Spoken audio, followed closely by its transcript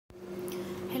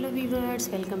Hello viewers,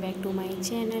 welcome back to my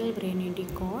channel Brainy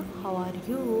Decor. How are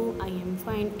you? I am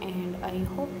fine and I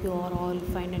hope you are all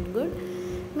fine and good.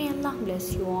 May Allah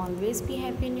bless you, always be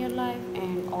happy in your life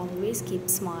and always keep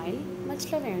smile.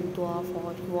 Much love and dua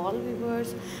for you all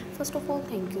viewers. First of all,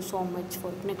 thank you so much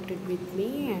for connected with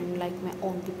me and like my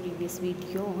all the previous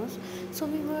videos. So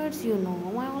viewers, you know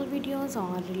my all videos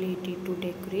are related to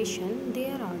decoration.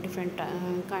 There are different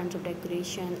kinds of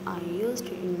decoration I used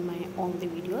in my all the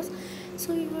videos.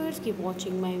 So viewers, keep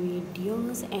watching my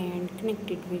videos and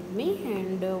connected with me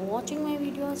and watching my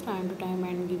videos time to time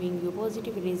and giving you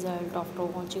positive result after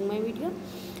watching my video.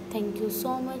 Thank you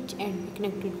so much and be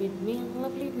connected with me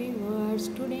lovely viewers.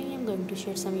 Today I am going to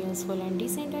share some useful and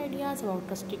decent ideas about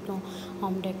rustic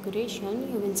home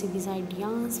decoration. You will see these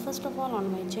ideas first of all on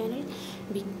my channel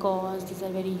because these are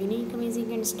very unique,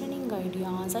 amazing and stunning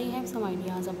ideas. I have some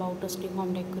ideas about rustic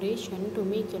home decoration to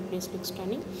make your place look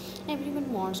stunning.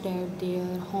 Everyone wants to have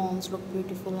their homes look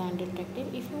beautiful and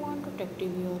attractive. If you want to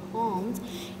attractive your homes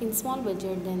in small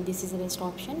budget, then this is the best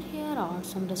option. Here are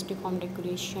some rustic home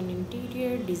decoration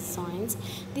interior designs.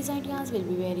 These ideas will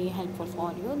be very helpful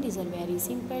for you. These are very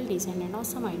simple, decent and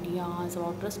awesome ideas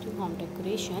about rustic home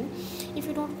decoration. If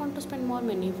you don't want to spend more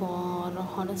money for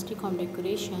rustic home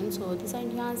decoration, so these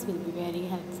ideas will be very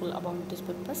helpful about this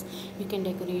purpose. You can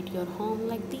decorate your home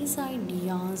like these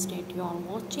ideas that you are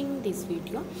watching this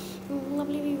video.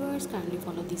 Lovely viewers, kindly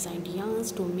follow these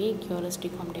ideas to make your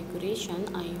rustic home decoration.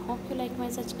 I hope you like my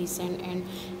such decent and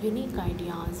unique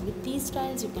ideas. With these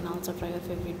styles you can also try your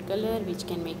favorite color which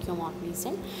can make you more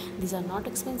pleasant. These are not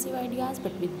expensive ideas,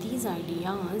 but with these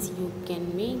ideas you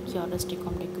can make your rustic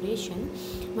home decoration.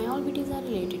 My all videos are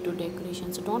related to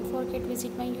decoration, so don't forget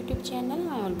visit my YouTube channel.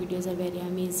 My all videos are very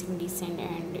amazing, decent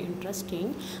and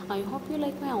interesting. I hope you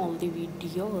like my all the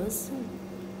videos.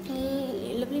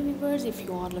 Lovely viewers, if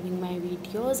you are loving my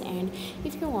videos and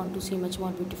if you want to see much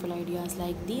more beautiful ideas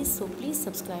like this, so please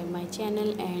subscribe my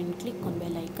channel and click on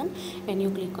bell icon. When you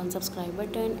click on subscribe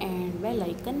button and bell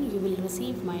icon, you will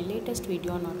receive my latest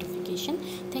video notification.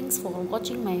 Thanks for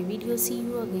watching my video. See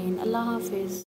you again. Allah Hafiz.